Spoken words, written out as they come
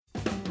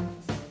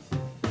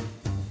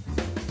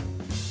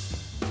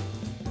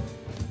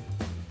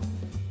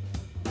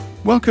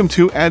Welcome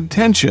to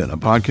Adtention, a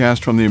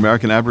podcast from the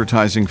American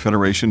Advertising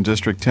Federation,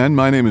 District 10.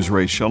 My name is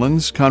Ray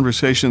Schillens.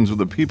 Conversations with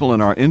the people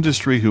in our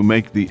industry who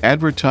make the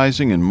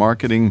advertising and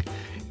marketing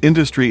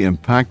industry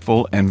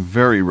impactful and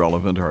very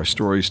relevant. Our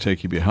stories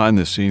take you behind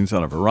the scenes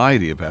on a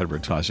variety of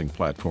advertising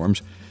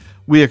platforms.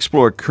 We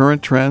explore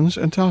current trends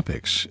and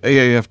topics.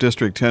 AAF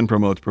District 10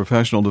 promotes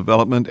professional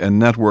development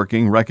and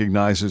networking,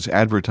 recognizes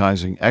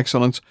advertising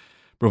excellence,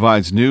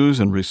 provides news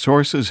and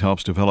resources,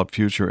 helps develop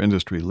future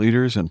industry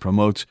leaders, and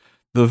promotes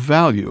the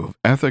value of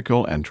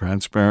ethical and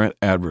transparent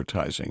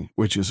advertising,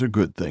 which is a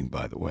good thing,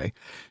 by the way.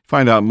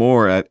 Find out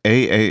more at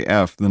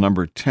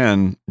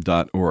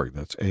aaf10.org.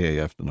 That's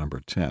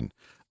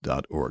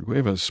aaf10.org. We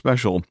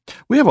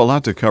have a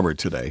lot to cover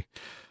today.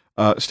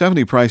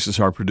 Stephanie Price is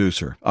our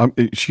producer.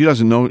 She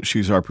doesn't know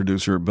she's our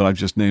producer, but I've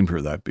just named her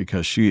that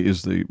because she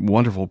is the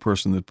wonderful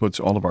person that puts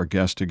all of our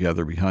guests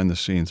together behind the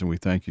scenes, and we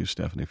thank you,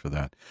 Stephanie, for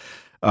that.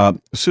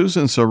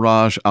 Susan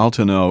Siraj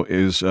Altano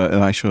is,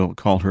 and I shall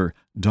call her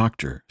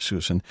Dr.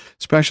 Susan,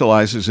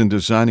 specializes in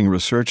designing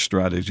research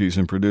strategies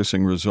and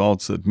producing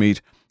results that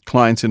meet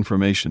clients'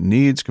 information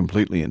needs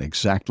completely and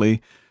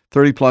exactly.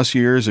 30-plus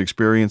years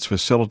experience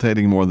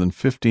facilitating more than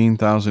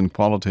 15,000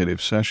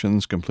 qualitative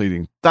sessions,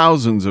 completing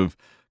thousands of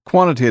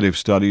quantitative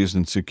studies,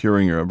 and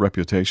securing a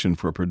reputation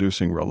for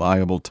producing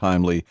reliable,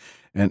 timely,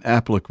 and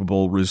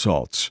applicable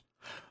results.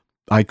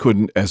 I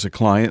couldn't, as a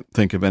client,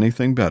 think of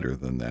anything better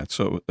than that.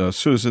 So,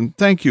 Susan,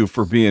 thank you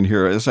for being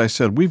here. As I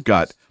said, we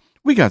got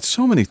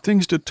so many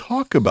things to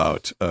talk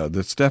about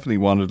that Stephanie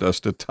wanted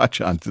us to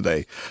touch on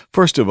today.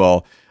 First of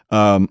all,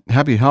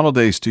 happy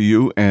holidays to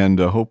you, and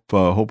hope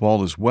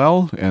all is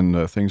well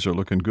and things are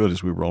looking good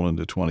as we roll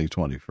into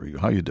 2020 for you.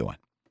 How you doing?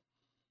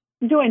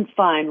 Doing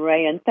fine,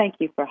 Ray, and thank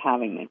you for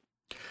having me.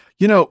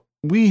 You know,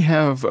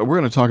 we're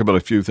going to talk about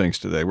a few things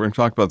today. We're going to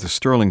talk about the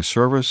Sterling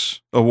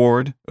Service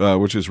Award,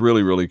 which is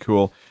really, really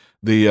cool.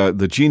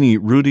 The Jeannie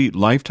Rudy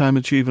Lifetime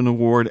Achievement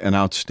Award and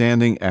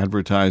Outstanding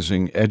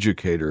Advertising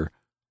Educator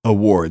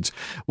Awards.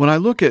 When I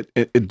look at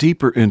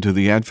deeper into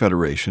the Ad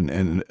Federation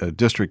and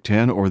District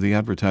 10 or the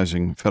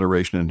Advertising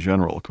Federation in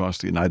general across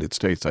the United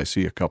States, I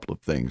see a couple of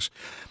things.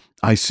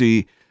 I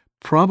see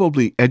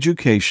probably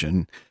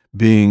education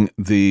being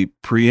the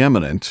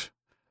preeminent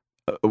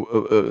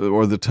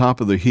or the top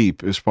of the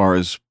heap as far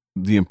as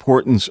the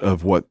importance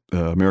of what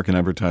American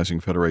Advertising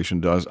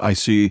Federation does. I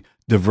see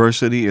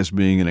diversity as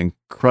being an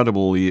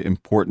incredibly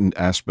important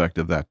aspect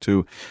of that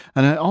too.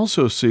 And I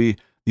also see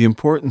the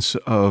importance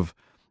of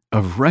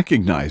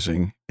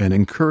recognizing and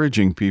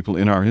encouraging people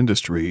in our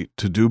industry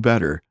to do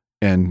better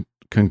and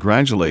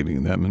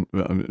congratulating them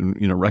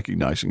and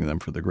recognizing them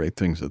for the great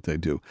things that they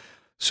do.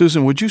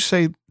 Susan, would you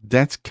say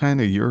that's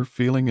kind of your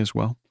feeling as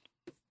well?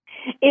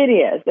 It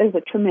is. There's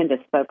a tremendous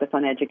focus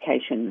on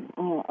education.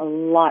 A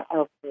lot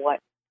of what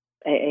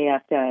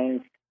AAF does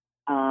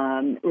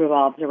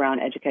revolves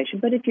around education.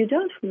 But if you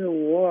don't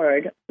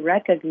reward,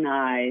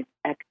 recognize,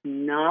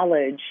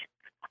 acknowledge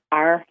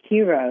our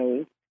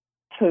heroes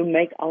who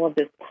make all of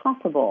this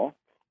possible,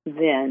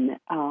 then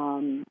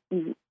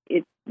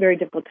it's very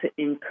difficult to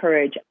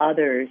encourage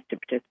others to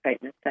participate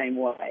in the same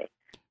way.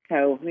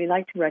 So we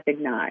like to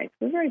recognize.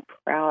 We're very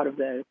proud of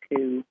those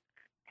who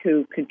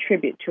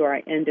contribute to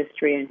our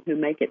industry and who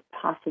make it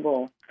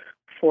possible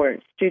for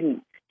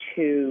students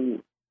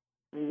to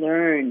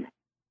learn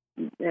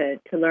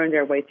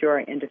their way through our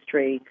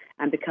industry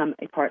and become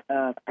a part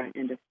of our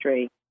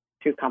industry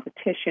through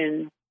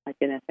competition, like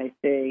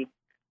NSAC,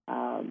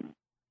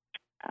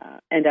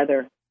 and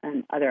other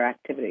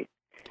activities.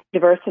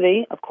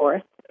 Diversity, of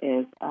course,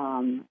 is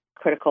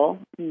critical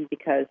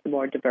because the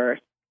more diverse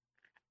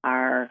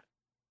our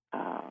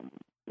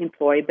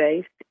employee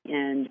base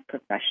and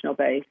professional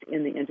base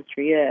in the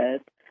industry is,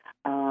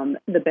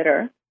 the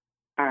better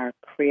our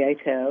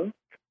creative,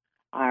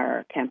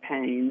 our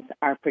campaigns,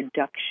 our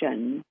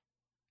production,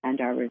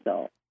 and our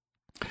results.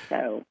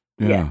 So,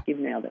 yes, you've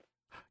nailed it.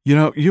 You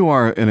know, you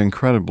are an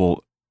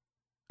incredible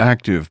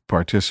active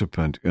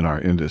participant in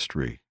our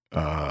industry.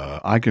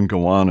 I can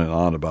go on and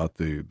on about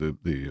the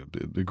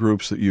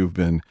groups that you've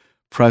been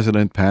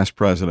president, past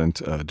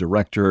president,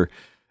 director,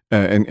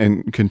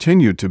 and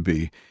continue to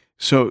be.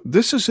 So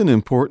this is an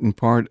important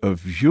part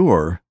of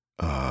your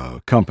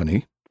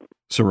company,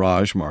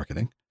 Siraj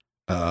Marketing,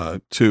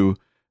 to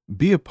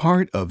be a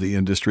part of the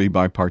industry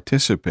by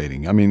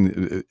participating. I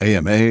mean,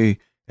 AMA,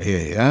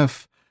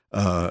 AAF,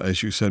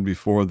 as you said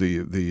before,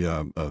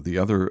 the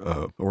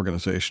other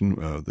organization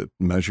that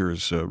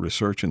measures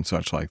research and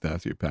such like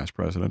that. You're past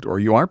president, or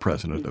you are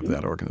president of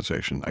that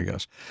organization, I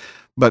guess.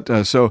 But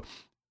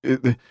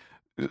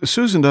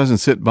Susan doesn't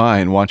sit by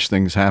and watch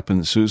things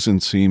happen. Susan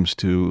seems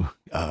to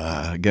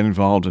get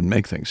involved and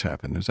make things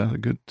happen. Is that a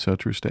good,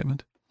 true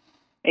statement?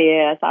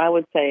 Yes, I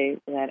would say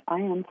that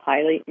I am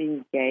highly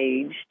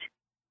engaged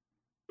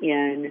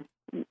in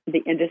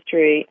the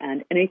industry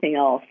and anything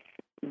else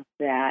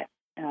that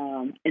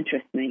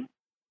interests me.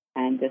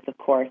 And this, of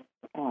course,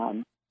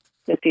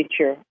 the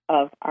future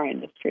of our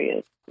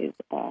industry is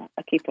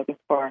a key focus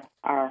for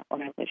our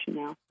organization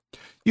now.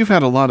 You've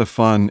had a lot of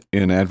fun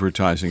in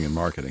advertising and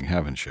marketing,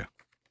 haven't you?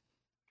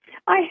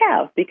 I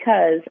have,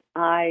 because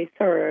I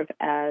serve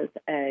as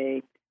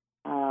I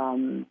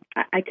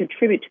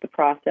contribute to the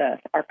process.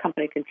 Our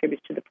company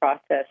contributes to the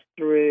process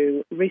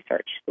through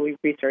research. So we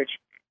research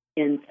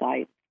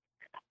insights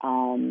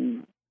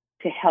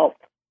to help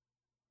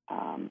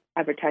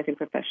advertising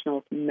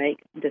professionals make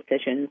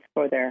decisions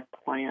for their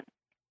clients,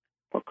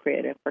 for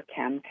creative, for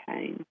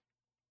campaigns.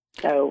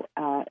 So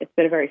it's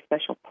been a very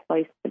special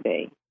place to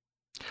be.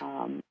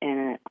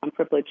 And I'm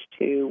privileged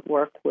to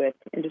work with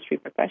industry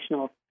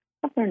professionals.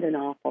 I've learned an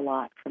awful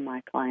lot from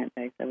my client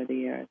base over the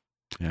years.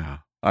 Yeah,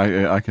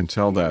 I can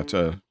tell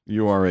that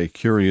you are a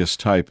curious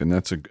type, and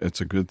it's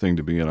a good thing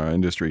to be in our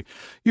industry.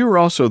 You were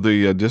also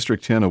the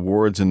District 10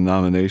 Awards and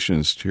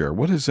Nominations Chair.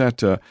 What is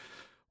that?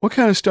 What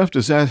kind of stuff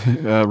does that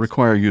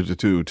require you to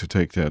do to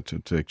take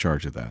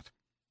charge of that?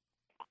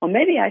 Well,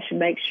 maybe I should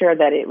make sure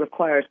that it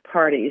requires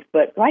parties,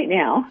 but right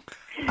now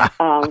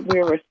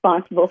we're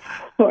responsible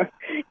for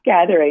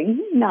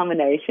gathering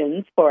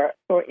nominations for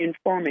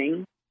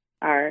informing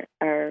our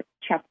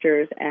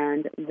chapters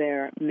and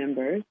their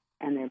members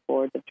and their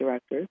boards of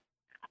directors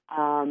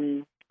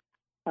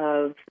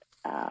of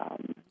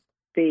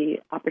the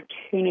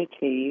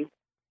opportunity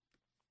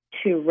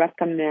to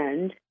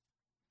recommend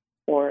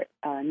or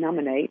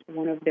nominate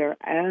one of their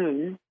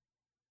own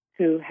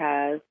who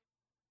has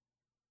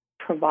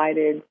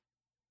provided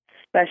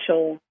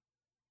special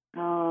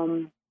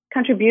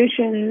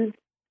contributions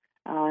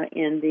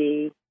in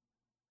the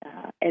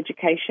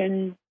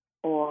education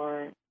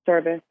or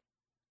service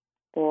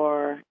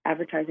or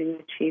advertising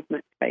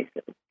achievement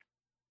spaces.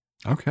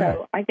 Okay.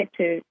 So I get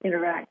to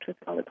interact with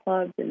all the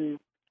clubs and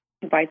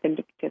invite them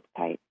to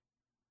participate.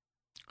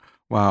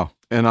 Wow.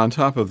 And on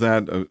top of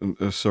that,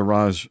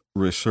 Siraj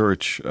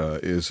Research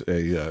is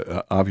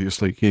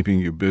obviously keeping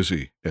you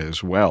busy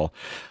as well.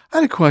 I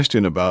had a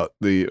question about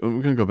we're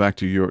going to go back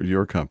to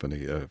your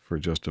company for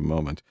just a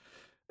moment.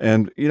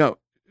 And,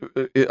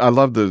 I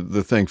love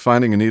the thing,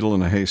 finding a needle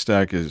in a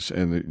haystack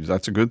and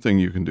that's a good thing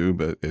you can do,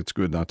 but it's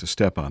good not to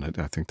step on it.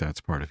 I think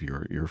that's part of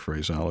your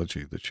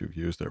phraseology that you've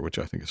used there, which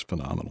I think is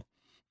phenomenal.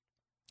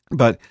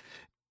 But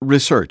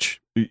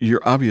research,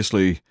 you're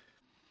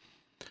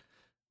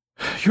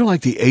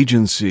like the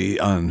agency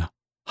on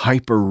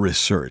hyper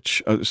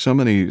research. So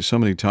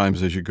many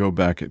times as you go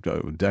back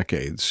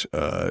decades,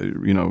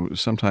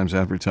 sometimes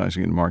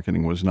advertising and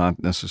marketing was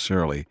not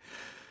necessarily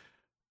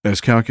as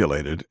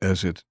calculated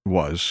as it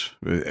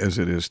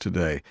is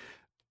today.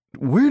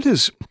 When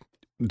does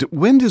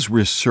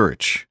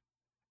research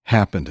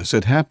happen? Does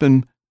it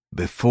happen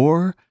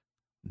before,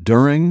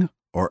 during,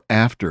 or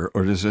after,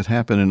 or does it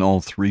happen in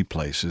all three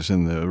places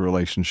in the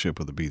relationship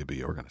with the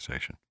B2B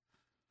organization?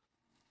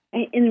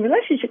 In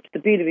relationship to the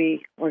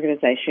B2B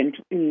organization,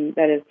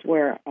 that is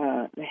where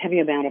the heavy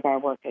amount of our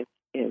work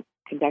is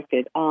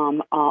conducted.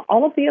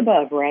 All of the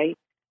above, right?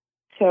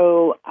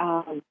 So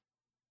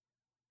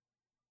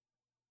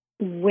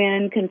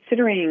when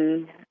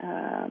considering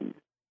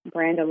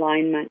brand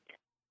alignment,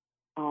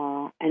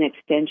 an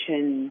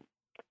extension,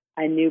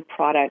 a new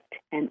product,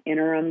 an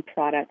interim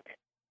product,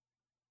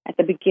 at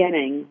the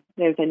beginning,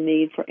 there's a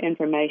need for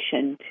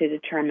information to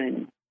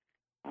determine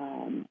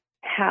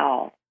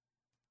how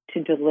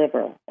to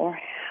deliver or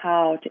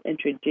how to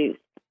introduce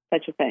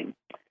such a thing.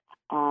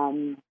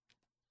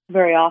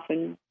 Very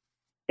often,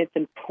 it's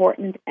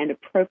important and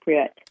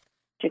appropriate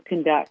to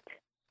conduct,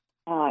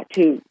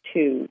 to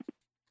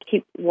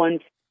keep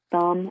one's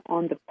thumb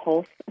on the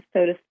pulse,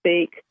 so to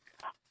speak,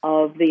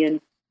 of the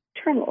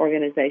internal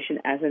organization,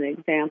 as an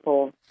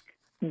example,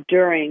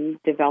 during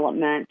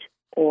development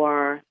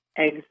or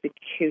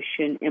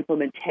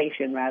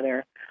implementation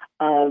rather,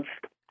 of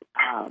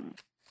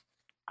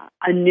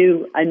a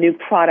new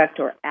product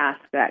or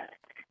aspect.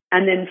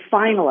 And then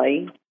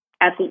finally,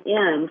 at the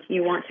end,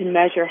 you want to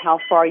measure how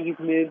far you've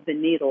moved the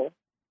needle.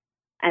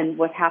 And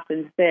what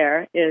happens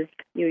there is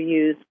you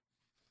use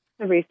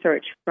the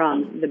research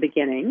from the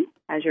beginning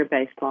as your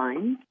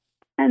baseline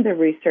and the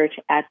research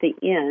at the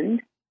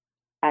end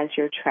as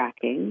your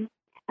tracking.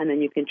 And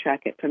then you can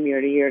track it from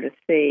year to year to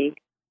see,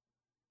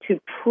 to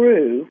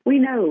prove. We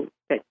know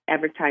that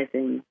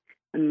advertising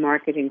and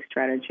marketing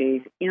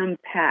strategies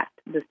impact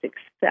the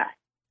success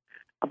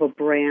of a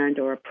brand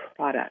or a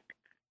product.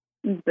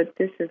 But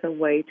this is a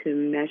way to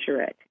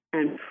measure it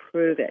and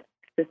prove it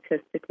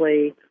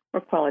statistically or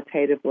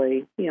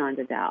qualitatively beyond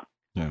a doubt.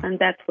 Yeah. And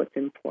that's what's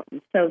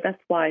important. So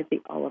that's why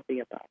all of the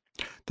above.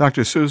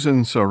 Dr.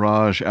 Susan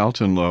Siraj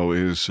Altinlow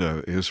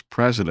is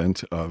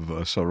president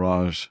of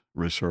Siraj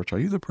Research. Are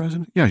you the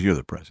president? Yeah, you're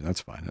the president.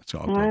 That's fine. That's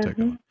all. I'll take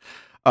it.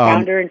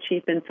 Founder and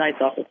Chief Insights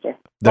Officer.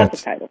 Lots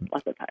of titles.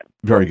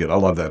 Very good. I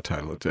love that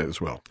title as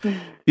well.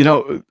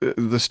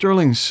 The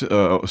Sterling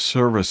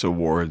Service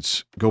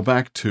Awards go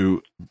back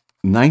to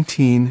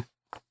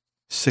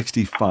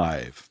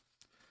 1965.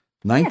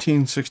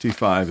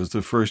 1965 is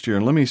the first year.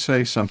 And let me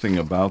say something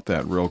about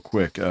that real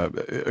quick.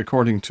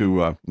 According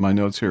to my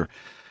notes here,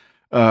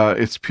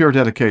 it's pure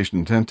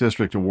dedication. 10th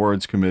District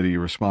Awards Committee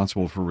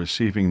responsible for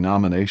receiving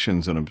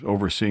nominations and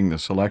overseeing the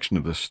selection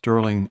of the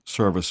Sterling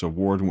Service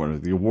Award winner.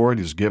 The award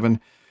is given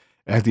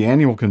At the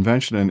annual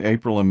convention in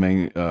April and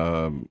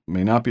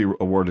may not be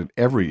awarded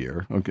every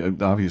year. Okay,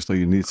 obviously,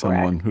 you need Correct.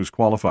 someone who's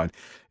qualified.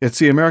 It's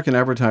the American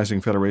Advertising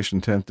Federation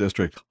 10th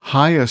District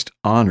highest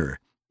honor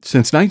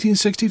since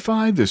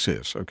 1965. This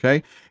is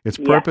okay. Its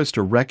Yes. purpose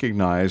to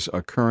recognize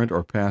a current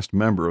or past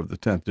member of the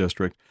 10th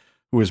District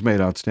who has made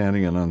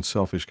outstanding and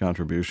unselfish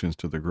contributions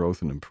to the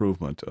growth and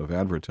improvement of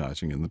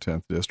advertising in the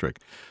 10th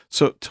District.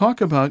 So,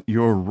 talk about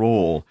your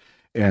role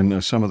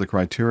and some of the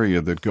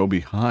criteria that go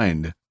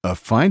behind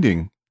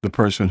finding the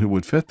person who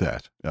would fit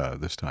that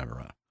this time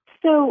around.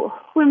 So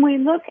when we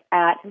look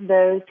at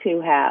those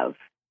who have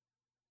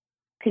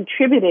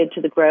contributed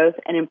to the growth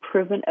and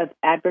improvement of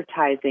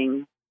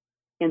advertising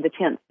in the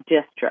 10th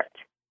District,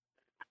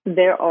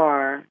 there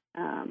are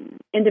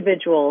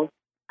individuals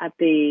at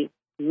the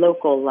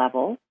local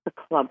level, the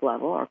club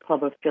level, or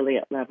club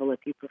affiliate level,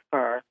 if you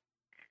prefer,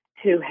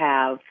 who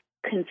have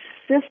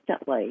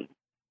consistently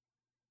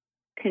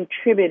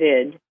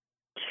contributed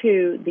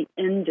to the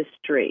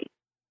industry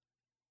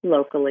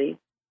locally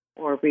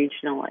or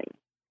regionally.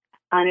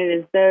 And it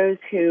is those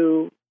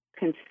who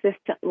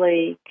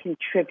consistently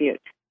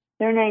contribute.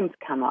 Their names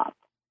come up.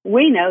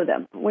 We know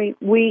them. We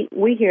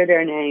hear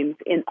their names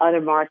in other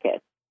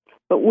markets,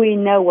 but we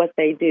know what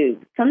they do.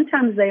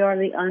 Sometimes they are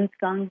the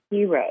unsung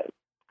heroes.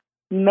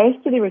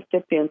 Most of the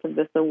recipients of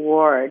this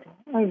award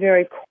are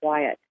very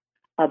quiet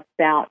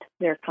about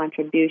their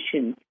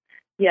contributions,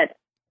 yet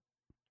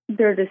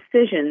their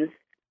decisions,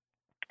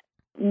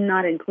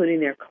 not including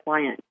their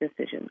client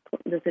decisions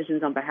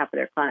on behalf of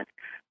their clients,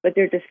 but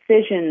their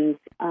decisions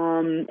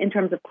in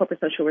terms of corporate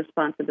social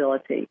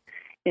responsibility,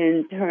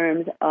 in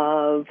terms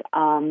of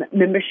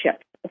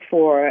membership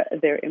for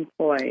their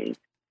employees,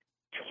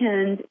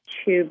 tend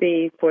to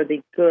be for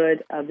the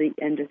good of the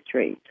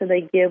industry. So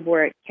they give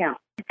where it counts,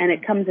 and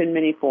it comes in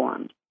many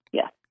forms.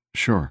 Yes.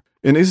 Sure.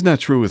 And isn't that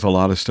true with a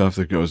lot of stuff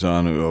that goes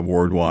on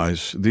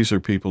award-wise? These are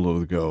people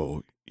who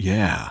go,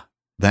 yeah,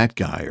 that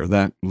guy or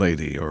that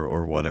lady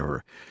or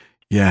whatever.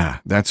 Yeah,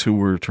 that's who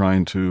we're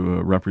trying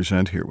to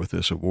represent here with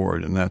this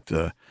award. And that's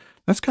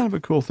kind of a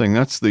cool thing.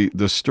 That's the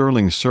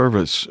Sterling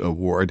Service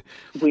Award.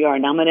 We are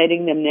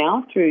nominating them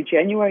now through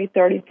January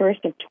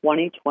 31st of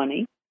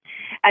 2020.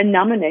 And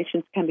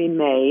nominations can be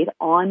made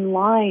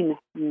online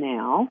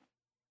now,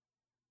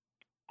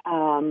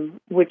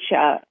 which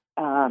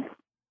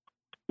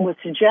was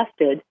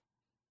suggested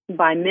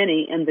by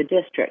many in the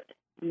district,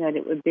 that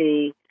it would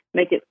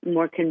make it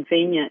more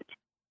convenient,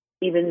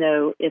 even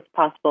though it's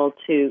possible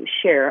to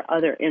share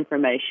other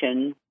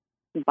information,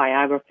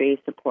 biographies,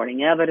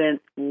 supporting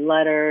evidence,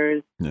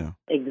 letters,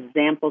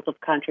 examples of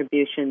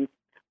contributions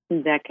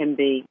that can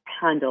be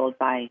handled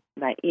by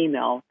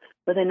email.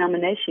 But the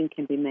nomination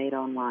can be made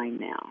online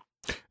now.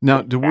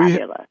 Now, do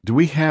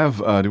we have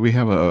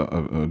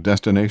a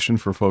destination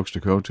for folks to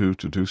go to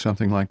do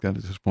something like that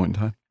at this point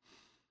in time?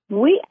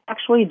 We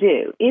actually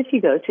do. If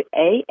you go to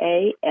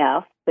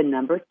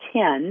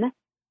AAF10.org,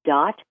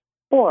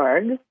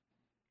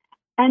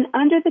 and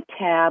under the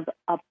tab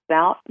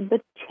About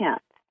the 10th,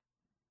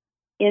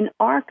 in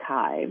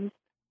Archives,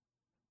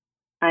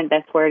 and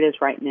that's where it is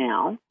right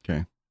now.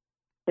 Okay.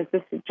 Because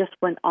this just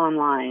went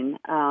online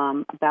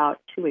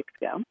about 2 weeks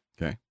ago.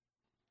 Okay.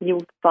 You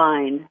will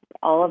find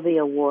all of the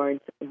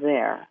awards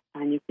there,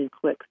 and you can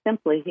click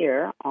simply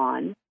here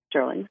on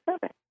Sterling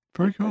Service.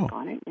 Very cool. Click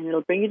on it, and it'll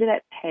bring you to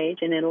that page,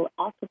 and it'll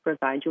also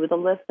provide you with a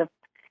list of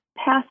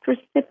past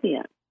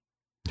recipients.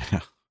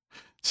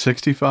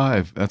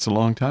 65. That's a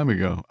long time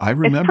ago. I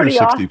remember it's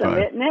pretty 65.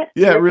 Awesome, isn't it?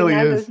 Yeah, it really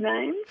is. Those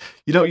names?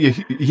 You know,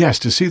 yes,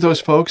 to see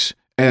those folks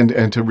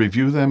and to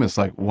review them, it's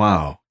like,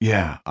 wow,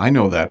 yeah, I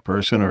know that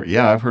person, or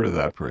yeah, I've heard of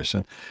that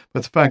person.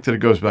 But the fact that it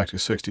goes back to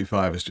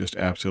 65 is just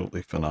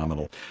absolutely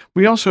phenomenal.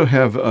 We also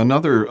have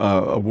another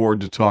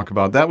award to talk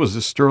about. That was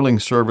the Sterling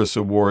Service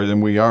Award,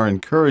 and we are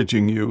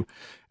encouraging you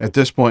at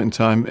this point in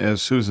time.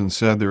 As Susan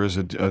said, there is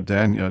a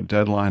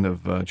deadline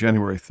of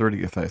January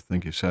 30th, I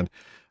think you said,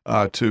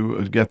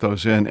 to get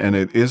those in, and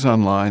it is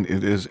online.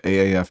 It is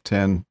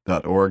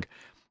AAF10.org.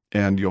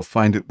 And you'll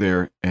find it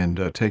there, and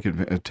take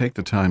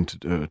the time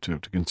to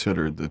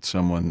consider that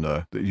someone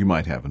that you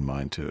might have in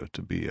mind to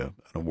be an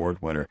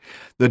award winner.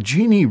 The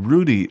Jeannie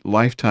Rudy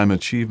Lifetime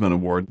Achievement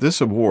Award.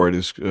 This award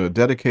is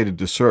dedicated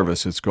to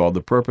service. It's called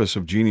the purpose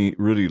of Jeannie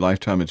Rudy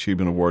Lifetime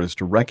Achievement Award is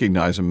to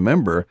recognize a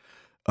member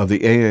of the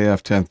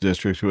AAF 10th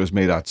District who has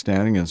made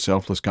outstanding and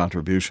selfless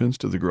contributions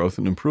to the growth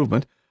and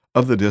improvement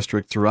of the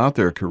district throughout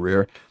their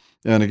career.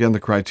 And again, the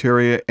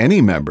criteria,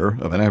 any member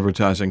of an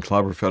advertising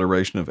club or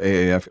federation of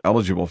AAF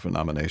eligible for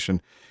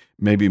nomination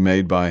may be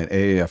made by an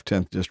AAF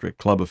 10th District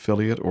club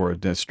affiliate or a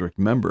district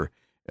member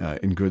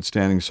in good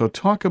standing. So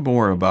talk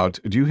more about,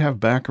 do you have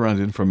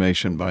background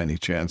information by any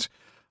chance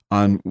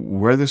on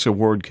where this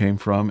award came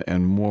from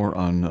and more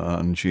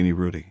on Jeannie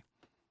Rudy?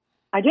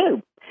 I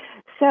do.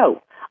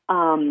 So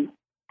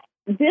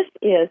this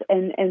is,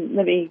 and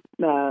let me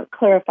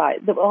clarify,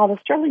 the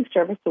Sterling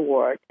Service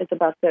Award is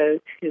about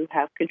those who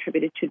have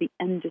contributed to the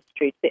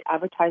industry, the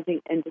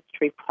advertising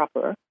industry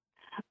proper,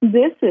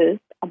 This is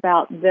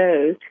about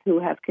those who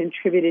have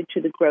contributed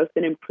to the growth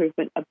and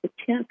improvement of the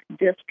 10th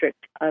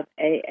District of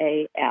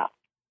AAF.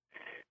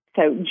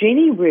 So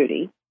Jeannie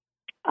Rudy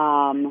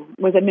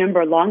was a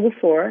member long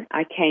before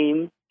I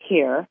came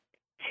here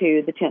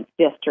to the 10th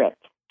District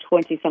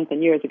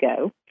 20-something years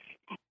ago.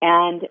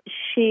 And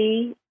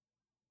she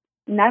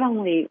not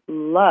only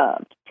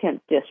loved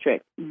 10th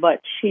District,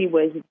 but she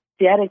was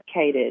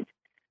dedicated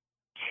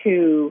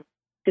to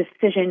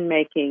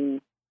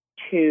decision-making,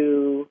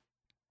 to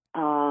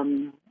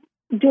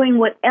doing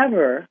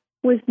whatever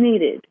was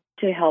needed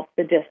to help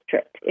the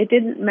district. It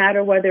didn't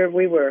matter whether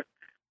we were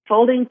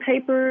folding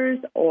papers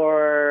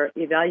or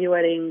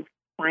evaluating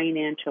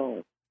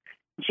financials.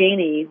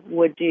 Jeannie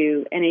would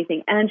do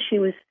anything, and she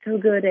was so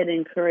good at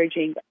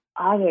encouraging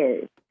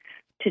others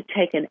to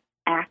take an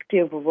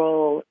active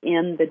role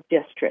in the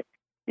district.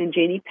 And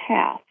Jeannie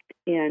passed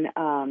in,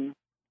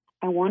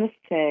 I want to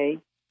say,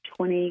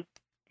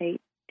 2018,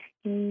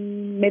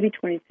 maybe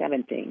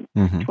 2017,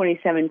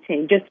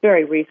 2017, just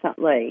very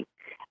recently.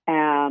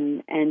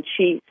 And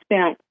she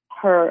spent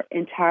her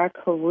entire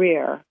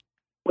career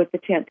with the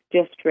 10th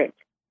District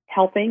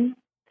helping,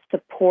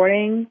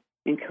 supporting,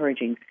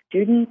 encouraging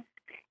students,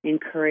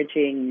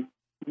 encouraging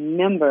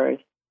members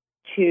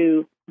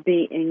to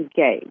be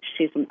engaged.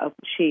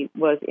 She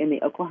was in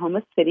the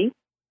Oklahoma City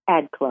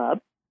Ad Club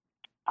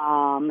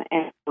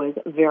and was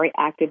very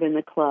active in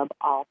the club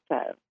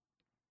also.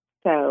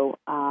 So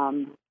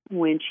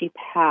when she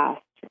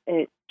passed,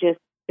 it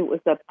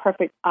was a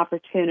perfect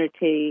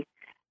opportunity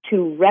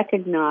to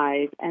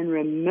recognize and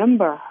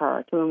remember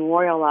her, to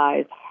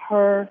memorialize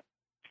her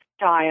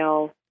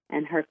style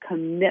and her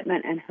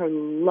commitment and her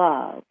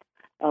love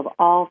of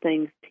all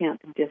things 10th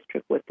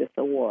District with this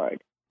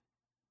award.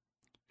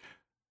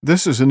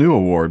 This is a new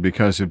award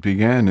because it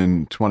began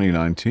in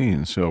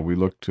 2019, so we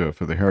looked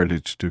for the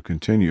heritage to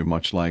continue,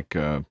 much like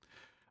the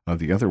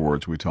other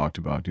awards we talked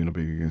about,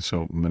 being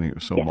so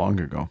long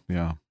ago.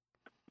 Yeah.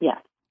 Yeah.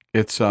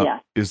 It's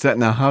Is that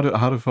now? How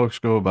do folks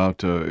go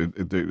about?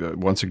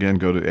 Once again,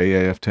 go to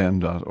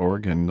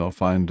aaf10.org and they'll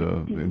find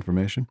the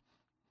information.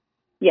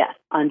 Yes,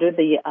 under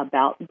the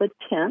About the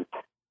 10th,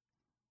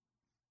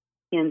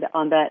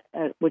 on that,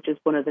 which is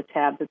one of the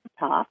tabs at the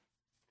top,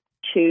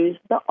 choose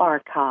the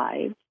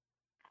archives,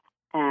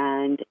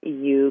 and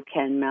you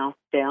can mouse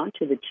down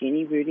to the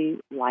Jeannie Rudy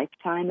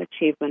Lifetime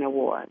Achievement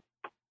Award.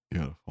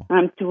 Beautiful.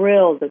 I'm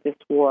thrilled that this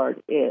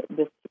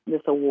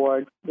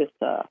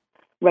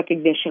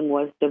recognition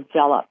was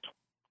developed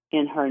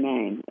in her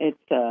name. It's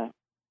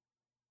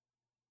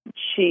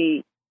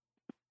she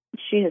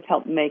has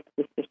helped make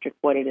this district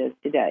what it is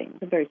today.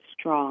 It's a very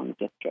strong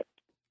district.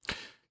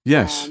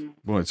 Yes,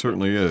 well, it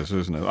certainly is,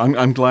 isn't it?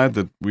 I'm glad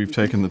that we've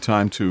taken the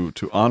time to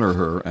honor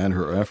her and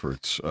her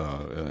efforts.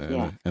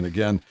 And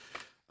again,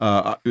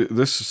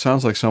 this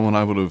sounds like someone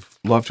I would have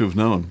loved to have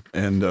known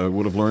and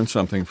would have learned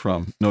something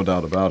from, no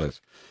doubt about it.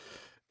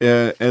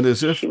 And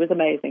as if she was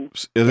amazing.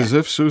 As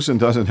if Susan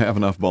doesn't have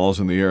enough balls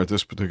in the air at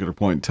this particular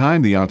point in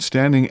time, the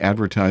Outstanding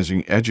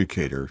Advertising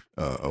Educator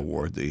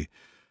Award, the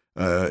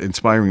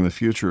Inspiring the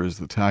Future is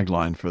the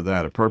tagline for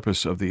that, a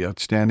purpose of the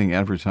Outstanding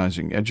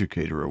Advertising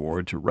Educator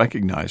Award to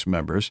recognize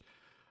members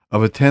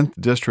of a 10th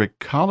District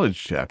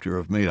College chapter who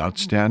have made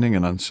outstanding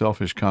and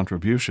unselfish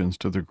contributions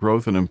to the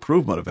growth and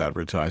improvement of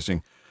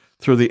advertising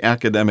through the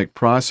academic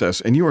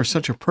process. And you are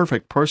such a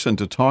perfect person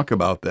to talk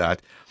about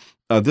that.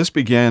 This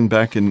began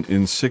back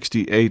in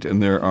 68,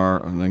 and there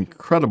are an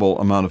incredible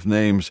amount of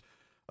names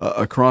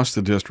across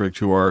the district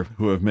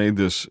who have made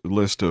this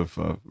list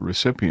of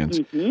recipients.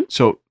 Mm-hmm.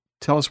 So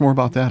tell us more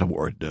about that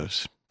award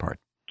part.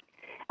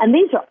 And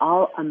these are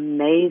all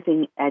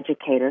amazing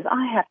educators.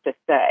 I have to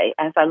say,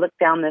 as I look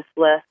down this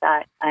list,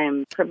 I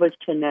am privileged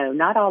to know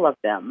not all of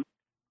them,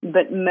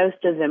 but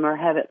most of them, or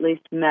have at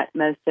least met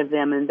most of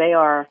them, and they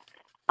are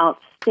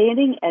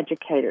outstanding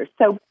educators.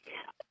 So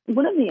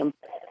one of the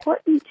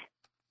important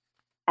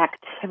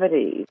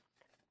activities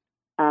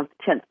of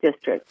 10th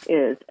District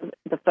is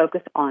the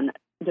focus on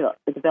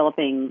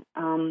developing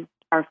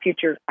our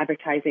future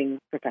advertising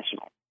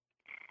professionals.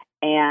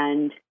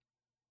 And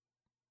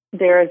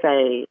there is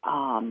the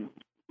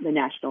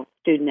National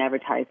Student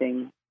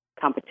Advertising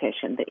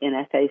Competition, the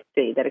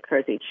NSAC, that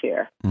occurs each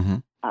year,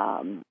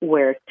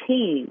 where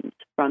teams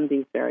from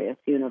these various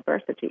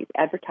universities,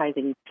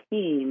 advertising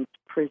teams,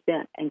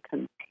 present and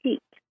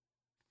compete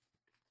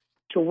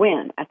to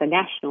win at the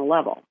national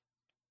level.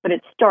 But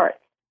it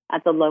starts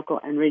at the local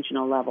and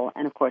regional level,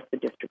 and of course the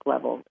district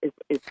level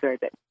is very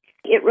big.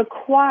 It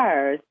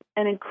requires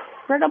an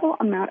incredible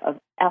amount of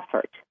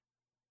effort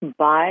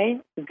by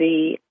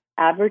the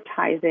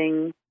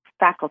advertising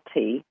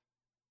faculty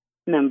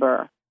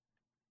member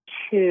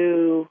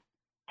to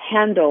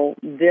handle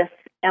this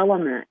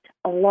element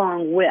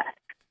along with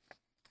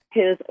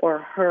his or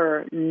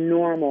her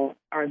normal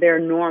or their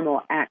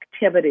normal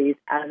activities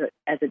as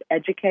an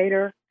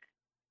educator.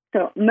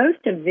 So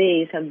most of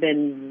these have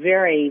been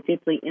very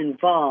deeply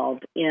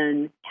involved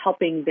in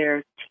helping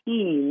their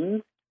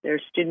teams, their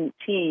student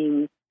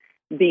teams,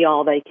 be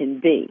all they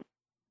can be.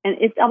 and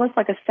it's almost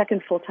like a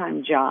second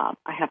full-time job,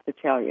 I have to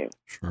tell you.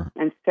 Sure.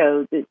 And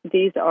so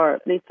these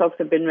folks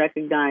have been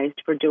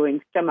recognized for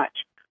doing so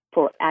much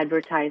for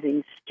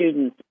advertising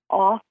students,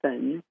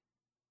 often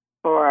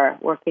for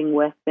working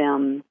with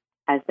them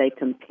as they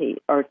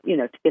compete, or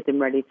to get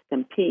them ready to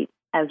compete,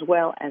 as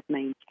well as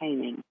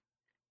maintaining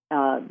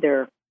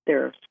their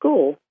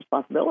school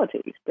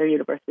responsibilities, their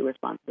university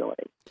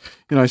responsibilities.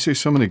 I see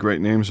so many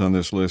great names on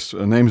this list,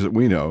 names that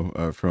we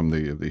know from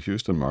the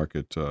Houston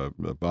market: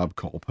 Bob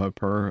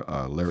Culpepper,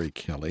 Larry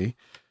Kelly,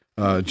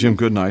 Jim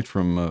Goodnight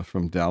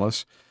from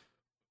Dallas.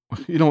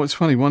 It's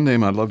funny. One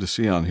name I'd love to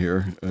see on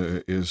here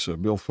is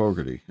Bill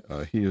Fogarty.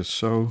 He is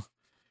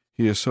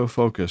so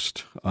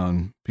focused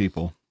on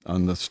people,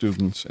 on the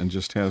students, and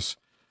just has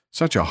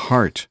such a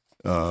heart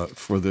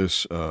for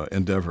this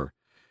endeavor.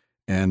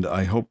 And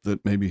I hope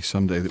that maybe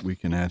someday that we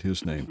can add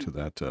his name to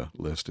that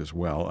list as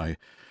well. I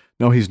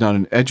know he's not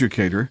an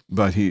educator,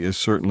 but he is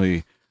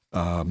certainly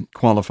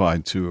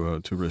qualified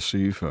to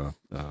receive an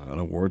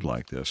award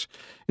like this.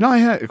 I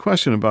had a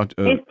question about.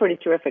 He's a pretty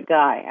terrific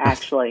guy,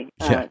 actually.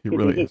 Yeah, he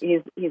really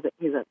is. He's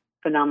a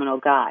phenomenal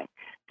guy.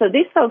 So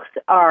these folks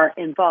are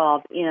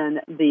involved in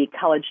the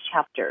college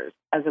chapters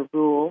as a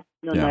rule.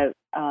 You'll note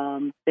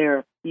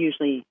they're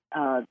usually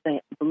the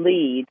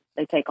lead.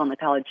 They take on the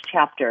college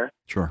chapter,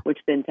 sure, which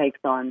then takes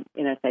on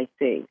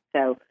NSAC.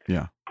 So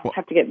Well,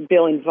 have to get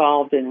Bill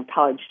involved in a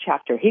college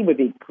chapter. He would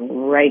be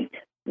great,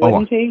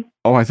 wouldn't he?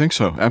 Oh, I think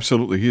so.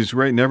 Absolutely. He's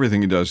great in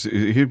everything he does.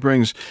 He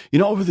brings,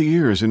 over the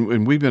years,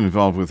 and we've been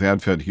involved with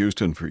AdFed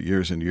Houston for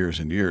years and years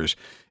and years.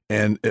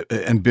 And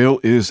Bill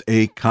is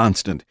a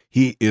constant.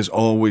 He is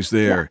always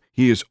there. Yeah.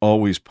 He is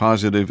always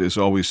positive, is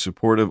always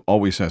supportive,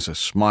 always has a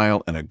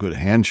smile and a good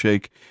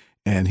handshake,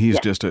 and he's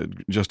just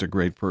a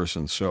great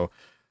person. So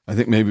I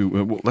think maybe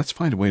let's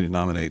find a way to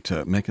nominate,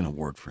 make an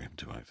award for him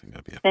too. I think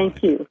that'd be a fun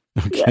Thank you.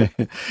 Okay.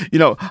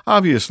 Yes.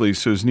 Obviously,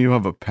 Susan, you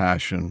have a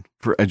passion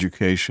for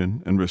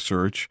education and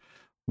research.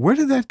 Where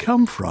did that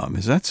come from?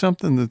 Is that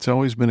something that's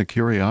always been a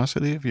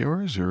curiosity of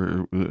yours,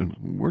 or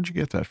where'd you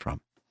get that from?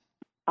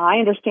 I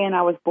understand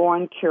I was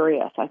born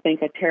curious. I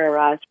think I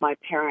terrorized my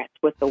parents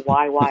with the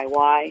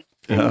why,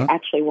 and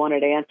actually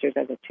wanted answers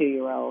as a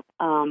 2-year-old.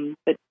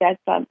 But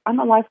I'm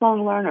a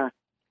lifelong learner.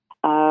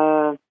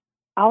 I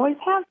always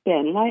have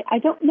been, and I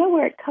don't know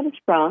where it comes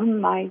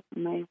from. My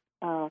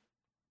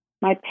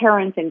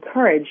parents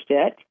encouraged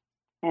it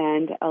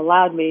and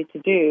allowed me to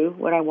do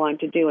what I wanted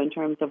to do in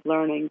terms of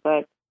learning.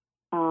 But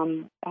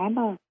I'm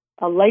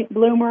a late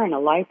bloomer and a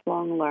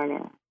lifelong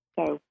learner.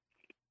 So.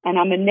 And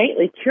I'm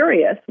innately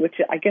curious, which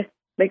I guess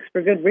makes for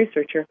a good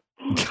researcher.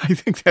 I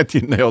think that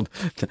you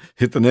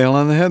hit the nail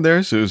on the head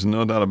there, Susan.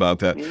 No doubt about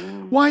that.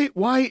 Yeah.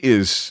 Why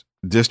is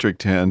District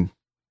 10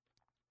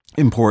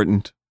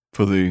 important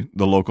for the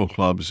local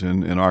clubs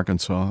in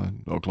Arkansas,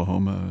 and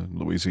Oklahoma, and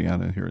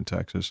Louisiana, and here in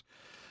Texas?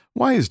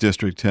 Why is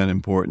District 10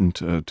 important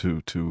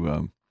to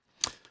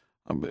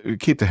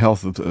keep the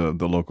health of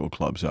the local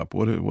clubs up?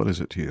 What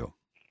is it to you?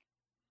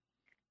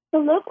 The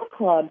local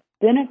clubs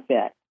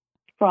benefit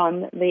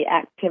from the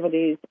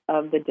activities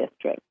of the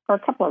district for a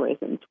couple of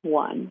reasons.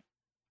 One,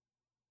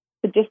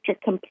 the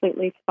district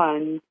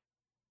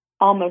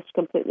almost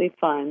completely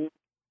funds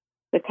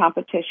the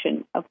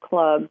competition of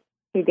clubs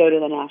who go to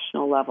the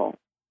national level.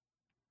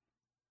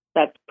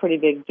 That's a pretty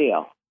big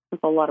deal.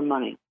 It's a lot of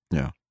money.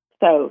 Yeah.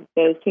 So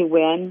those who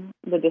win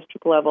the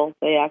district level,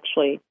 they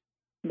actually,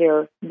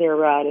 their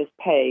ride is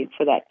paid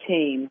for that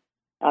team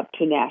up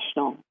to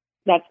national.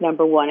 That's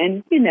number one.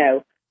 And,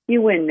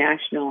 you win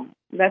national,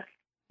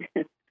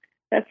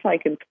 that's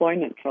like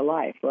employment for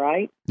life,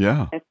 right?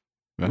 Yeah.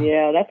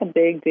 That's a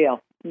big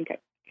deal. Okay.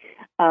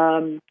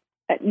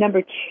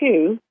 Number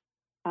two,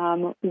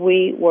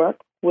 we work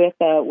with,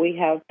 we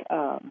have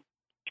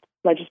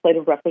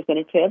legislative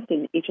representatives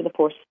in each of the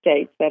 4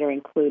 states that are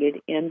included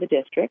in the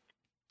district.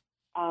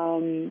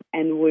 And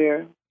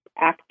we're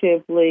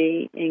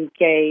actively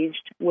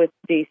engaged with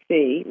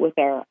D.C., with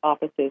our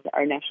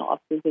national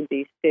offices in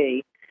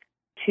D.C.,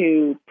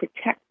 to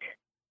protect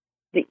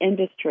the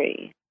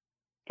industry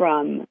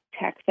from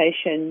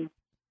taxation,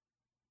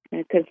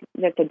 because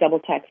that's a double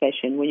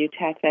taxation. When you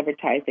tax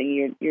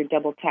advertising, you're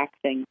double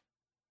taxing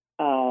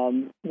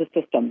the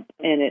system,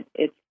 and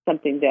it's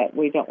something that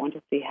we don't want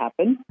to see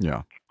happen.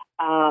 Yeah.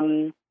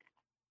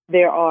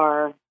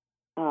 There's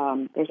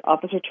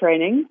officer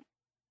training.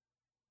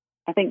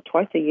 I think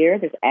twice a year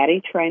there's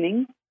ADDIE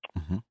training,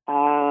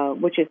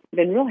 which has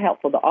been real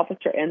helpful. The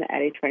officer and the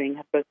ADDIE training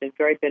have both been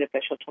very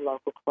beneficial to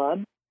local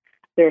clubs.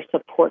 There's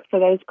support for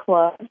those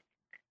clubs.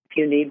 If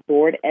you need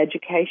board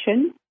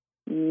education,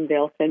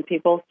 they'll send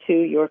people to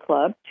your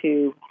club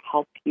to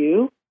help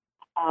you.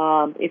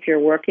 If you're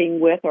working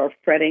with or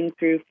fretting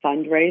through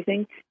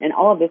fundraising, and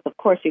all of this, of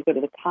course, you go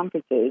to the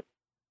conferences,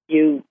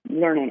 you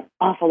learn an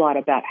awful lot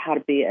about how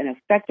to be an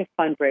effective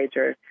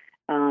fundraiser,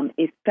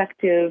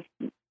 effectively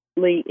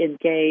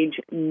engage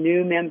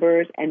new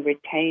members and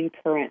retain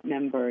current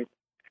members,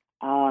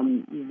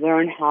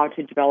 learn how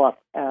to develop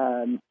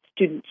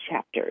student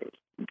chapters,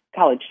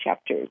 college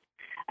chapters,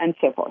 and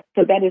so forth.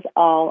 So that is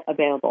all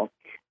available.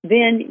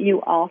 Then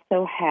you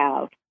also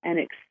have an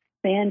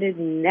expanded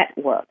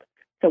network.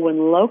 So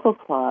when local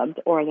clubs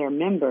or their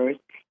members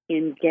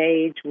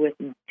engage with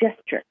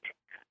district,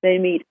 they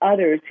meet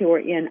others who are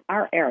in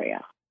our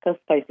area. Let's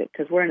face it,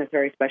 because we're in a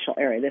very special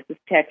area. This is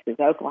Texas,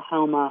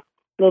 Oklahoma,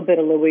 a little bit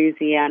of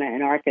Louisiana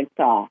and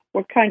Arkansas.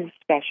 We're kind of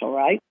special,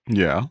 right?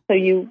 Yeah. So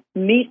you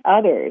meet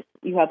others.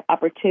 You have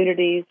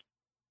opportunities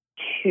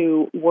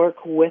to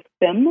work with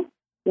them,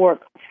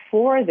 work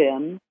for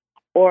them,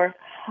 or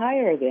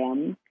hire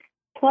them.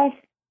 Plus,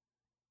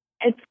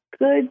 it's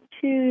good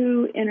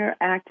to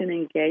interact and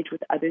engage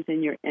with others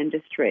in your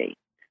industry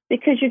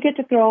because you get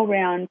to throw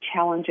around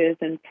challenges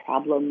and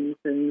problems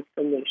and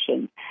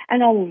solutions.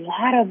 And a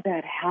lot of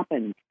that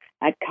happens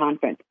at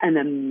conference. An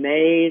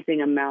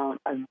amazing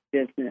amount of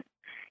business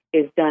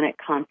is done at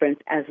conference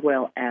as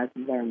well as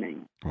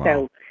learning. Wow.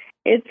 So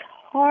it's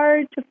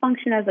hard to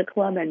function as a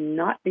club and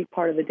not be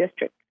part of the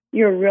district.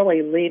 You're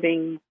really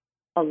leaving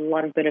a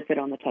lot of benefit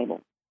on the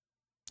table.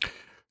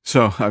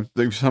 So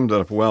they've summed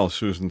it up well,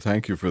 Susan.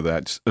 Thank you for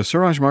that.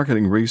 Siraj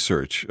Marketing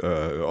Research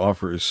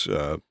offers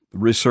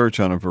research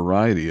on a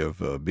variety of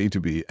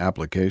B2B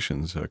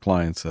applications,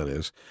 clients that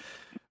is.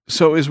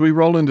 So as we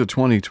roll into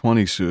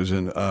 2020,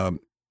 Susan,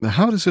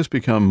 how does this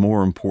become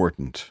more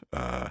important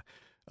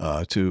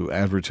to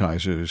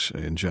advertisers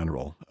in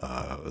general,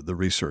 the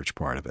research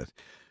part of it?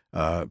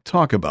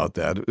 Talk about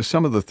that.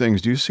 Some of the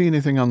things, do you see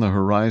anything on the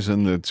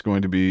horizon that's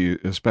going to be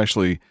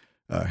especially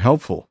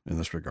helpful in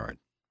this regard?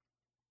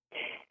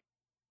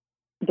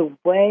 The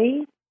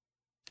way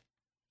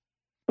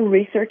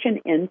research and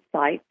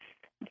insights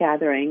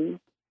gathering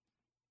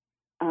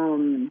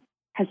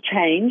has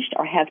changed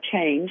or have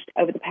changed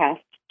over the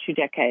past 2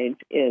 decades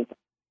is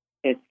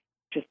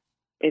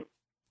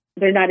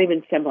they're not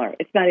even similar.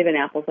 It's not even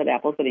apples and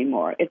apples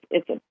anymore.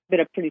 It's been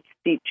a pretty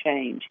steep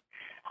change.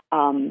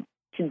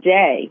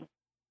 Today,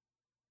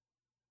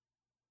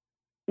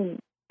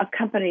 a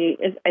company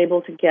is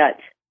able to get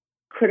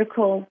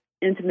critical,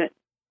 intimate,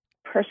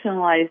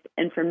 personalized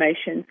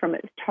information from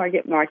its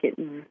target market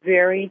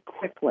very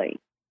quickly.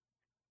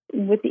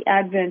 With the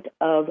advent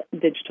of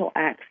digital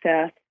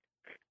access,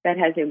 that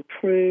has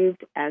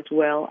improved as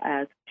well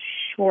as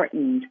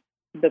shortened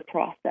the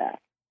process.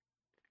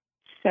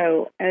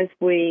 So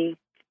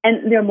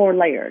and there are more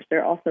layers.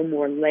 There are also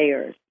more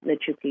layers that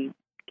you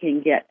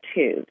can get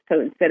to. So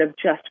instead of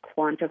just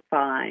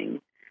quantifying,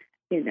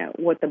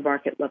 what the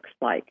market looks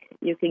like,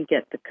 you can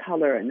get the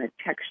color and the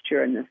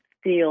texture and the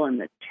feel and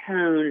the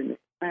tone and the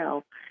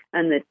smell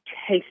and the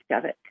taste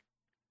of it,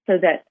 so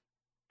that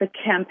the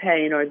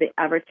campaign or the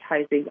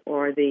advertising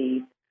or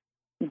the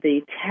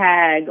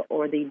tag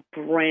or the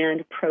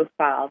brand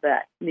profile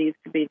that needs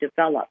to be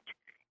developed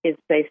is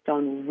based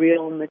on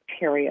real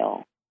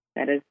material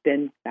that has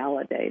been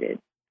validated.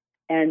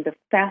 And the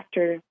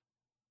faster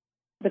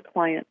the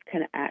clients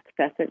can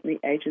access it and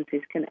the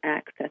agencies can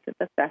access it,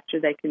 the faster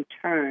they can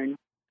turn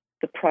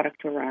the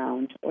product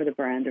around or the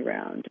brand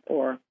around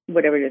or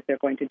whatever it is they're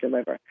going to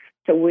deliver.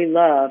 So we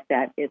love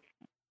that it's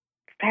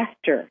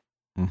faster,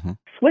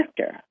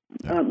 swifter,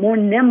 more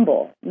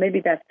nimble.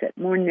 Maybe that's it,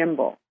 more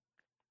nimble.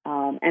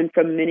 And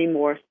from many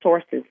more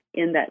sources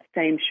in that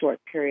same short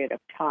period of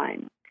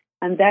time.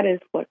 And that is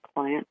what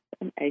clients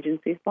and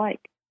agencies like.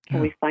 Can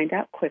we find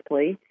out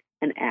quickly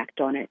and act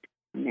on it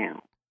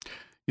now?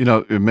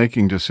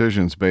 Making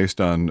decisions based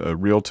on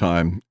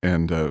real-time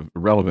and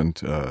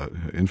relevant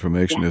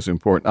information is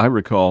important. I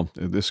recall,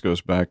 this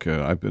goes back,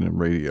 I've been in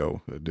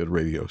radio, did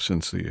radio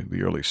since the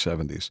early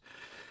 70s.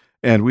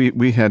 And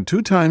we had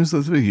 2 times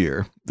of the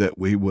year that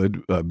we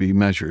would be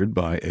measured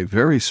by a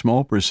very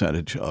small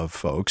percentage of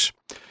folks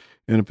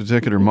in a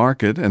particular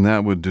market, and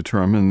that would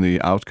determine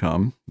the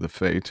outcome, the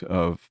fate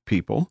of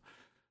people,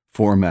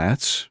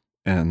 formats,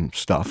 and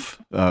stuff.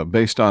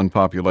 Based on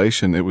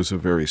population, it was a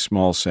very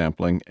small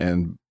sampling,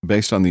 and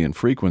based on the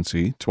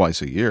infrequency,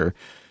 twice a year,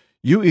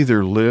 you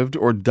either lived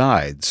or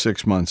died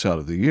 6 months out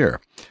of the year.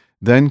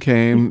 Then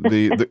came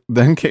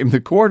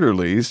the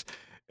quarterlies,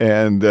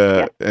 and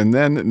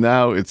then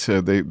now it's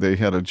they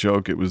had a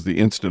joke. It was the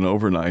instant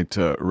overnight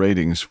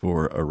ratings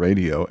for a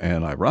radio,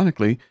 and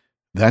ironically,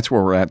 that's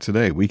where we're at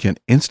today. We can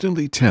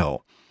instantly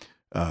tell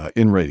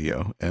in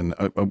radio, and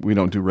we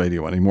don't do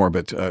radio anymore,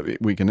 but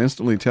we can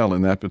instantly tell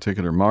in that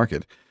particular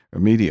market or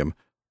medium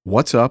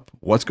what's up,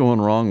 what's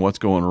going wrong, what's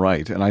going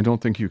right. And I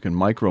don't think you can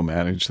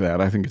micromanage that.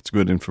 I think it's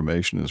good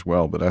information as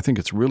well, but I think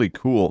it's really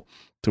cool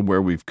to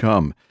where we've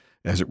come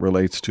as it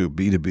relates to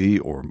B2B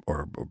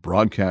or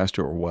broadcast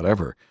or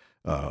whatever.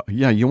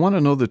 You want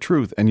to know the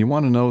truth, and you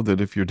want to know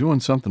that if you're doing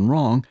something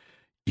wrong,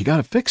 you got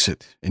to fix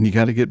it, and you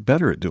got to get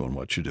better at doing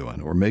what you're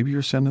doing, or maybe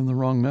you're sending the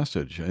wrong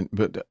message.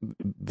 But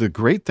the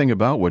great thing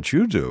about what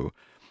you do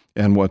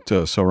and what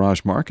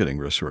Siraj Marketing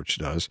Research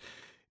does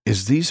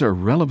is these are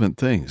relevant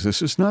things.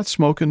 This is not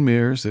smoke and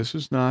mirrors. This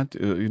is not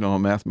a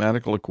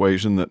mathematical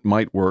equation that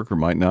might work or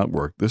might not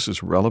work. This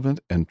is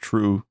relevant and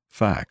true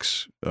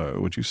facts.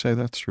 Would you say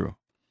that's true?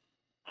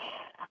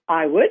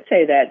 I would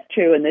say that's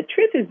true, and the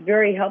truth is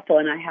very helpful.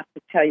 And I have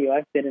to tell you,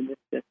 I've been in this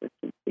business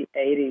since the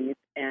 80s,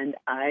 and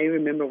I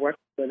remember working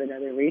with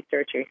another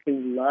researcher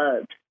who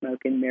loved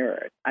smoke and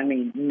mirrors. I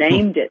mean,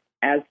 named it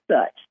as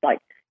such. Like,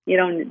 they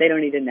don't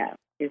need to know.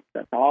 It's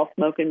all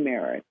smoke and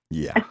mirrors.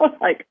 Yeah. I was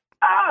like,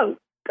 oh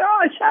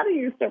gosh, how do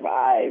you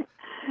survive?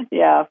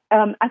 Yeah.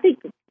 I think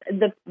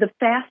the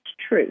fast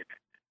truth.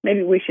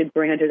 Maybe we should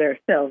brand it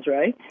ourselves,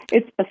 right?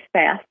 It's the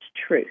fast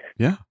truth.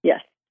 Yeah.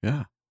 Yes.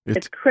 Yeah.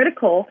 It's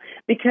critical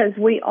because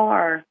we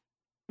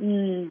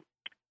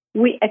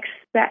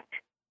expect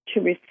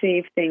to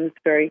receive things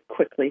very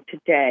quickly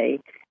today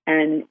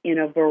and in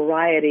a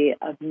variety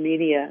of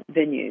media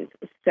venues.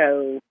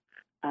 So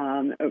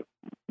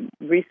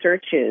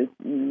research is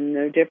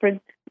no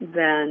different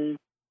than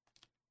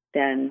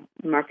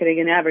marketing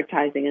and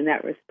advertising in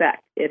that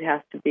respect. It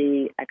has to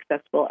be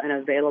accessible and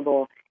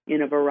available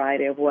in a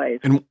variety of ways.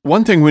 And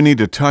one thing we need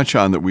to touch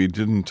on that we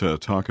didn't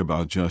talk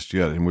about just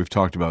yet, and we've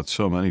talked about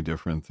so many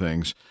different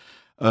things,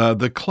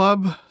 the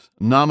club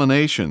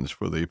nominations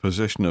for the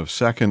position of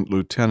second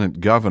lieutenant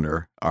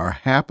governor are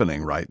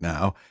happening right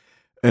now.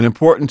 An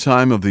important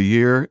time of the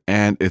year,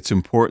 and it's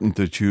important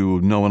that you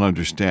know and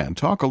understand.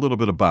 Talk a little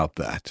bit about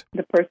that.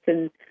 The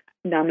person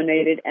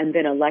nominated and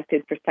then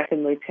elected for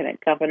second lieutenant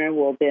governor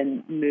will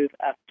then move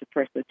up to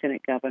first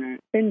lieutenant governor,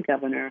 then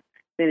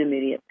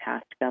immediate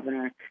past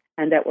governor.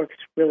 And that works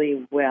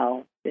really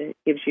well. It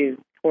gives you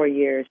 4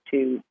 years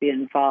to be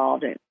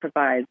involved. It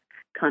provides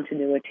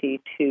continuity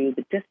to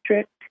the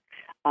district,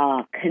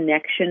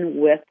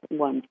 connection with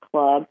one's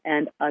club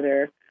and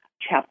other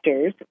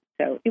chapters.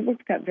 So it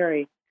works out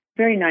very,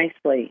 very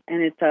nicely.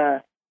 And it's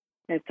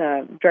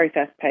a very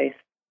fast pace.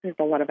 There's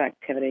a lot of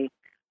activity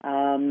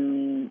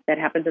that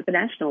happens at the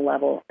national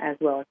level as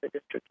well as the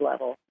district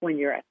level when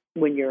you're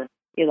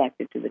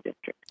elected to the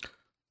district.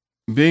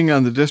 Being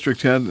on the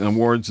district head and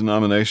awards and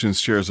nominations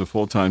chair is a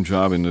full-time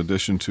job in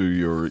addition to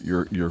your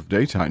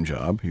daytime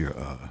job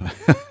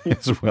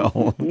as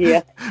well.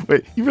 Yeah.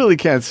 Wait, you really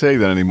can't say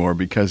that anymore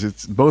because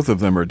it's both of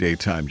them are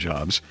daytime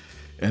jobs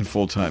and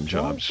full-time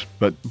jobs.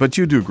 But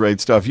you do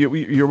great stuff.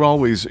 You're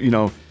always,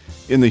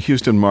 in the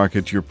Houston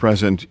market, you're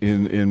present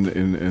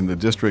in the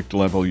district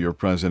level. You're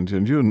present,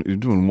 and you're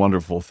doing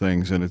wonderful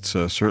things, and it's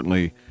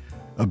certainly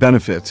a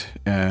benefit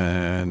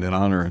and an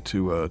honor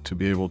to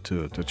be able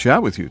to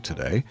chat with you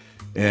today.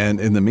 And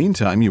in the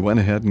meantime, you went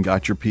ahead and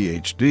got your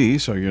PhD,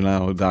 so you're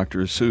now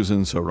Dr.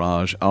 Susan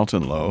Siraj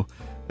Altinlow,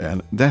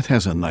 and that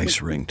has a nice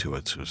ring to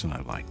it, Susan.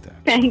 I like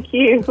that. Thank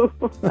you.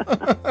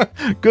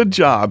 Good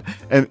job,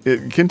 and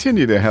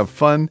continue to have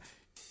fun.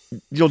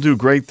 You'll do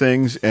great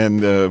things,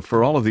 and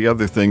for all of the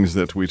other things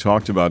that we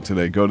talked about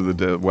today, go to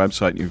the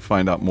website and you can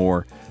find out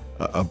more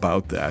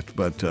about that.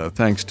 But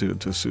thanks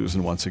to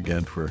Susan once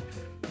again for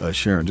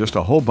sharing just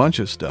a whole bunch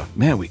of stuff.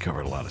 Man, we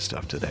covered a lot of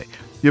stuff today.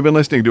 You've been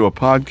listening to a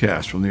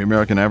podcast from the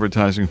American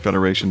Advertising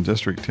Federation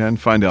District 10.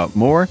 Find out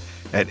more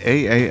at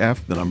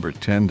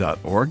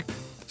aaf10.org.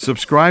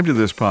 Subscribe to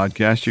this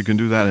podcast. You can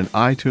do that in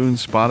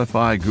iTunes,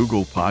 Spotify,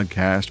 Google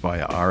Podcast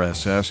via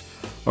RSS,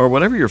 or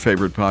whatever your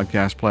favorite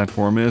podcast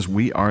platform is.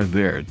 We are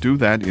there. Do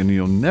that and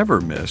you'll never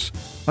miss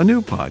a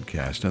new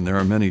podcast, and there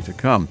are many to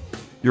come.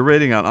 Your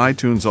rating on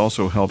iTunes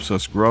also helps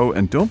us grow,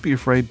 and don't be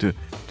afraid to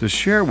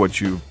share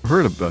what you've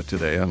heard about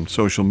today on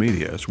social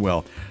media as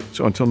well.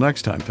 So until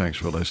next time, thanks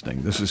for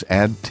listening. This is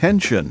Add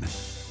Tension,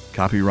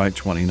 copyright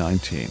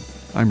 2019.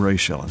 I'm Ray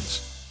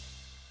Schillens.